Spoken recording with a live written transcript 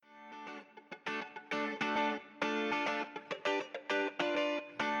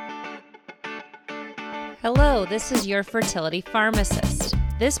Hello, this is your fertility pharmacist.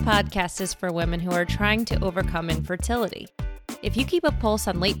 This podcast is for women who are trying to overcome infertility. If you keep a pulse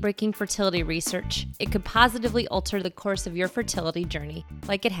on late-breaking fertility research, it could positively alter the course of your fertility journey,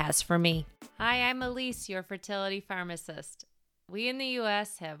 like it has for me. Hi, I'm Elise, your fertility pharmacist. We in the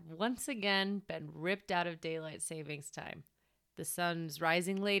U.S. have once again been ripped out of daylight savings time. The sun's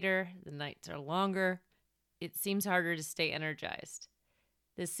rising later, the nights are longer. It seems harder to stay energized.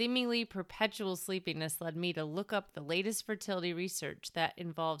 The seemingly perpetual sleepiness led me to look up the latest fertility research that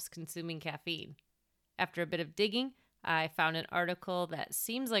involves consuming caffeine. After a bit of digging, I found an article that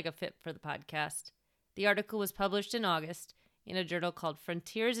seems like a fit for the podcast. The article was published in August in a journal called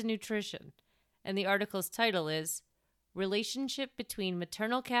Frontiers in Nutrition, and the article's title is Relationship Between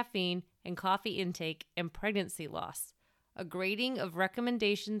Maternal Caffeine and Coffee Intake and Pregnancy Loss, a Grading of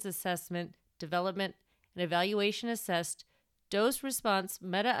Recommendations Assessment, Development, and Evaluation Assessed Dose-response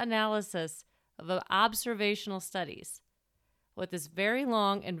meta-analysis of observational studies. What this very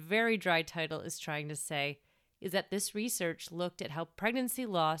long and very dry title is trying to say is that this research looked at how pregnancy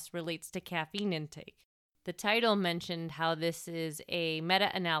loss relates to caffeine intake. The title mentioned how this is a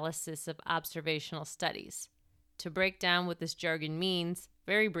meta-analysis of observational studies. To break down what this jargon means,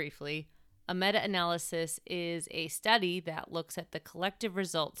 very briefly, a meta-analysis is a study that looks at the collective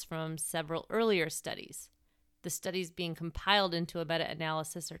results from several earlier studies. The studies being compiled into a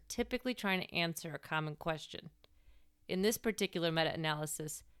meta-analysis are typically trying to answer a common question. In this particular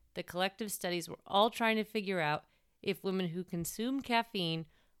meta-analysis, the collective studies were all trying to figure out if women who consumed caffeine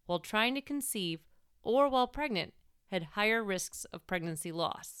while trying to conceive or while pregnant had higher risks of pregnancy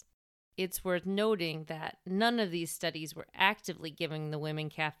loss. It's worth noting that none of these studies were actively giving the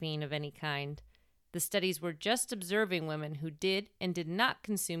women caffeine of any kind. The studies were just observing women who did and did not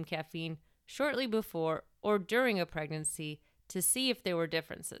consume caffeine shortly before or during a pregnancy to see if there were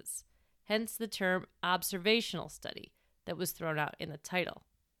differences, hence the term observational study that was thrown out in the title.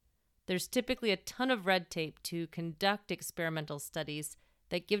 There's typically a ton of red tape to conduct experimental studies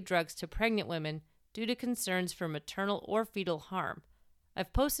that give drugs to pregnant women due to concerns for maternal or fetal harm.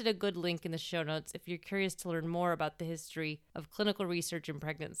 I've posted a good link in the show notes if you're curious to learn more about the history of clinical research in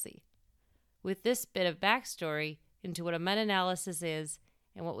pregnancy. With this bit of backstory into what a meta-analysis is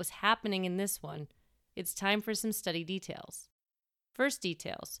and what was happening in this one, it's time for some study details. First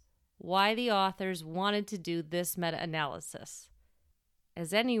details, why the authors wanted to do this meta-analysis.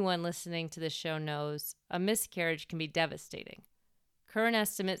 As anyone listening to this show knows, a miscarriage can be devastating. Current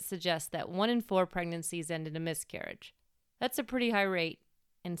estimates suggest that 1 in 4 pregnancies end in a miscarriage. That's a pretty high rate.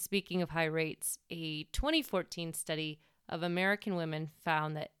 And speaking of high rates, a 2014 study of American women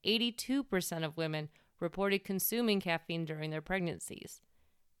found that 82% of women reported consuming caffeine during their pregnancies.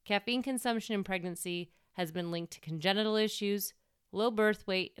 Caffeine consumption in pregnancy has been linked to congenital issues, low birth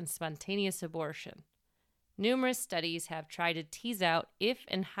weight, and spontaneous abortion. Numerous studies have tried to tease out if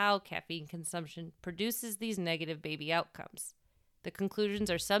and how caffeine consumption produces these negative baby outcomes. The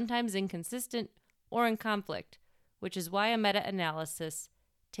conclusions are sometimes inconsistent or in conflict, which is why a meta-analysis,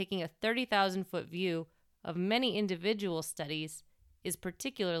 taking a 30,000-foot view of many individual studies, is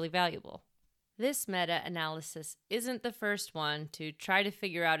particularly valuable. This meta-analysis isn't the first one to try to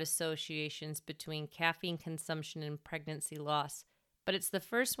figure out associations between caffeine consumption and pregnancy loss, but it's the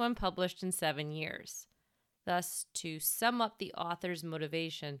first one published in 7 years. Thus, to sum up the author's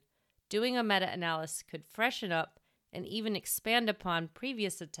motivation, doing a meta-analysis could freshen up and even expand upon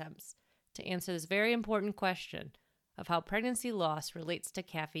previous attempts to answer this very important question of how pregnancy loss relates to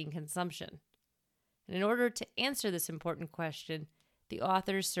caffeine consumption. And in order to answer this important question, the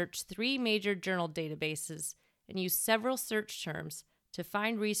authors searched 3 major journal databases and used several search terms to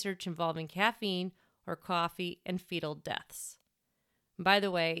find research involving caffeine or coffee and fetal deaths. By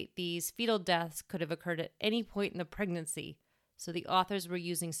the way, these fetal deaths could have occurred at any point in the pregnancy, so the authors were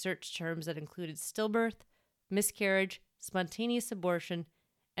using search terms that included stillbirth, miscarriage, spontaneous abortion,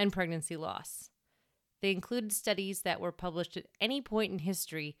 and pregnancy loss. They included studies that were published at any point in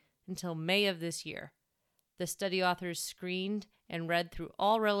history until May of this year. The study authors screened and read through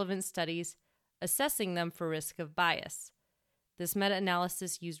all relevant studies, assessing them for risk of bias. This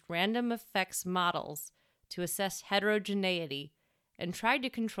meta-analysis used random effects models to assess heterogeneity and tried to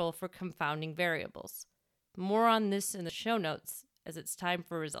control for confounding variables. More on this in the show notes as it's time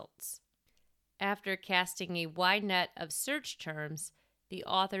for results. After casting a wide net of search terms, the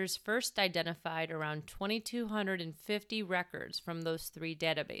authors first identified around 2,250 records from those 3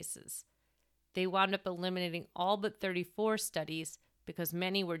 databases. They wound up eliminating all but 34 studies because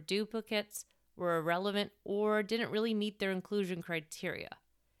many were duplicates, were irrelevant, or didn't really meet their inclusion criteria.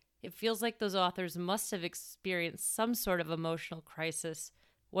 It feels like those authors must have experienced some sort of emotional crisis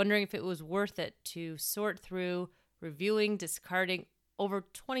wondering if it was worth it to sort through, reviewing, discarding over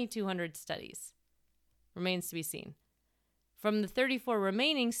 2,200 studies. Remains to be seen. From the 34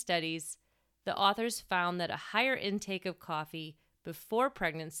 remaining studies, the authors found that a higher intake of coffee before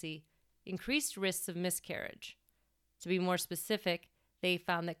pregnancy increased risks of miscarriage. To be more specific, they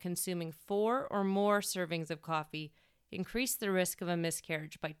found that consuming 4 or more servings of coffee increased the risk of a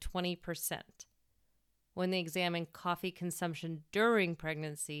miscarriage by 20%. When they examined coffee consumption during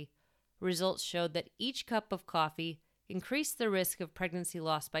pregnancy, results showed that each cup of coffee increased the risk of pregnancy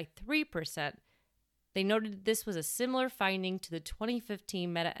loss by 3%. They noted this was a similar finding to the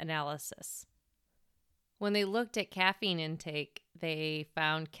 2015 meta-analysis. When they looked at caffeine intake, they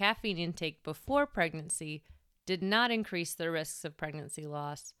found caffeine intake before pregnancy did not increase the risks of pregnancy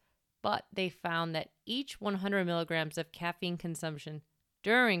loss, but they found that each 100 milligrams of caffeine consumption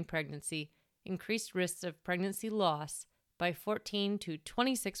during pregnancy increased risks of pregnancy loss by 14 to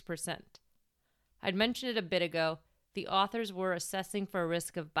 26%. I'd mentioned it a bit ago, the authors were assessing for a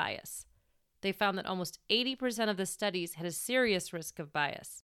risk of bias. They found that almost 80% of the studies had a serious risk of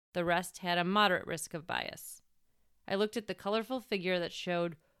bias. The rest had a moderate risk of bias. I looked at the colorful figure that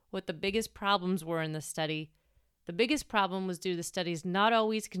showed what the biggest problems were in the study. The biggest problem was due to the studies not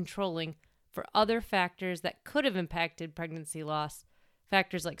always controlling for other factors that could have impacted pregnancy loss,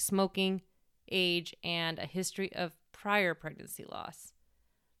 factors like smoking, age, and a history of prior pregnancy loss.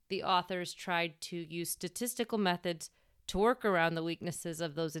 The authors tried to use statistical methods to work around the weaknesses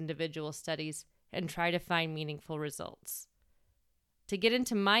of those individual studies and try to find meaningful results. To get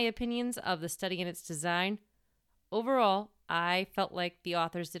into my opinions of the study and its design, overall, I felt like the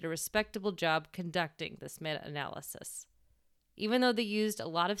authors did a respectable job conducting this meta-analysis. Even though they used a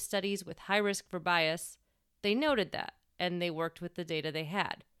lot of studies with high risk for bias, they noted that, and they worked with the data they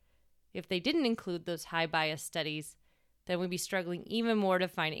had. If they didn't include those high bias studies, then we'd be struggling even more to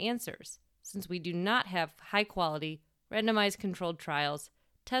find answers, since we do not have high quality, randomized controlled trials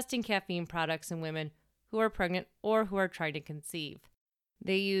testing caffeine products in women who are pregnant or who are trying to conceive.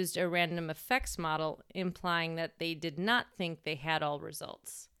 They used a random effects model, implying that they did not think they had all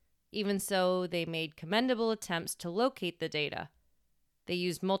results. Even so, they made commendable attempts to locate the data. They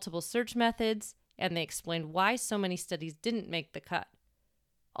used multiple search methods, and they explained why so many studies didn't make the cut.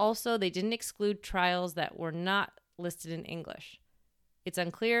 Also, they didn't exclude trials that were not listed in English. It's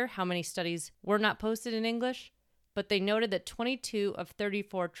unclear how many studies were not posted in English, but they noted that 22 of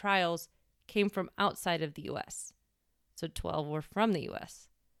 34 trials came from outside of the U.S., so 12 were from the U.S.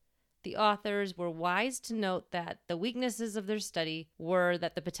 The authors were wise to note that the weaknesses of their study were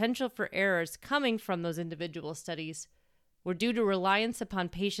that the potential for errors coming from those individual studies were due to reliance upon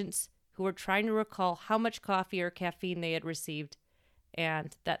patients who were trying to recall how much coffee or caffeine they had received,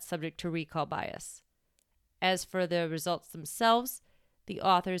 and that's subject to recall bias. As for the results themselves, the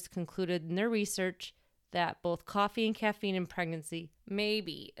authors concluded in their research that both coffee and caffeine in pregnancy may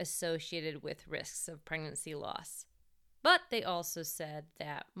be associated with risks of pregnancy loss. But they also said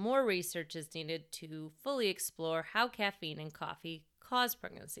that more research is needed to fully explore how caffeine and coffee cause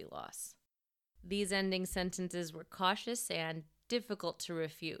pregnancy loss. These ending sentences were cautious and difficult to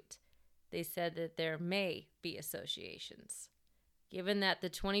refute. They said that there may be associations. Given that the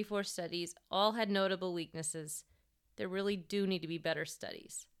 24 studies all had notable weaknesses, there really do need to be better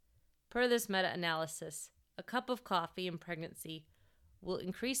studies. Per this meta-analysis, a cup of coffee in pregnancy will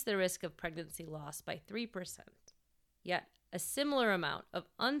increase the risk of pregnancy loss by 3%. Yet, a similar amount of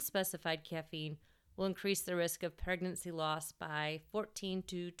unspecified caffeine will increase the risk of pregnancy loss by 14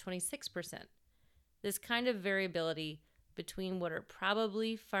 to 26%. This kind of variability between what are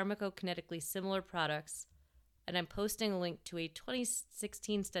probably pharmacokinetically similar products, and I'm posting a link to a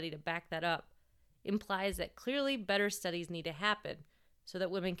 2016 study to back that up, implies that clearly better studies need to happen so that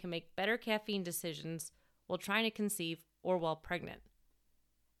women can make better caffeine decisions while trying to conceive or while pregnant.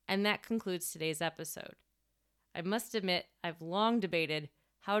 And that concludes today's episode. I must admit, I've long debated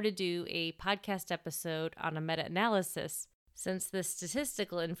how to do a podcast episode on a meta-analysis, since the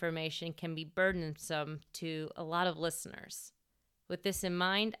statistical information can be burdensome to a lot of listeners. With this in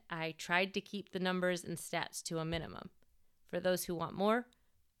mind, I tried to keep the numbers and stats to a minimum. For those who want more,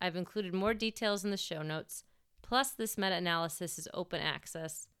 I've included more details in the show notes, plus this meta-analysis is open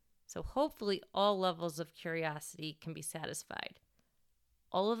access, so hopefully all levels of curiosity can be satisfied.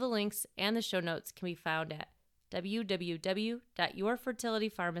 All of the links and the show notes can be found at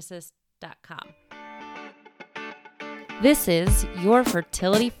www.yourfertilitypharmacist.com. This is Your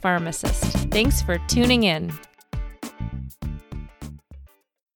Fertility Pharmacist. Thanks for tuning in.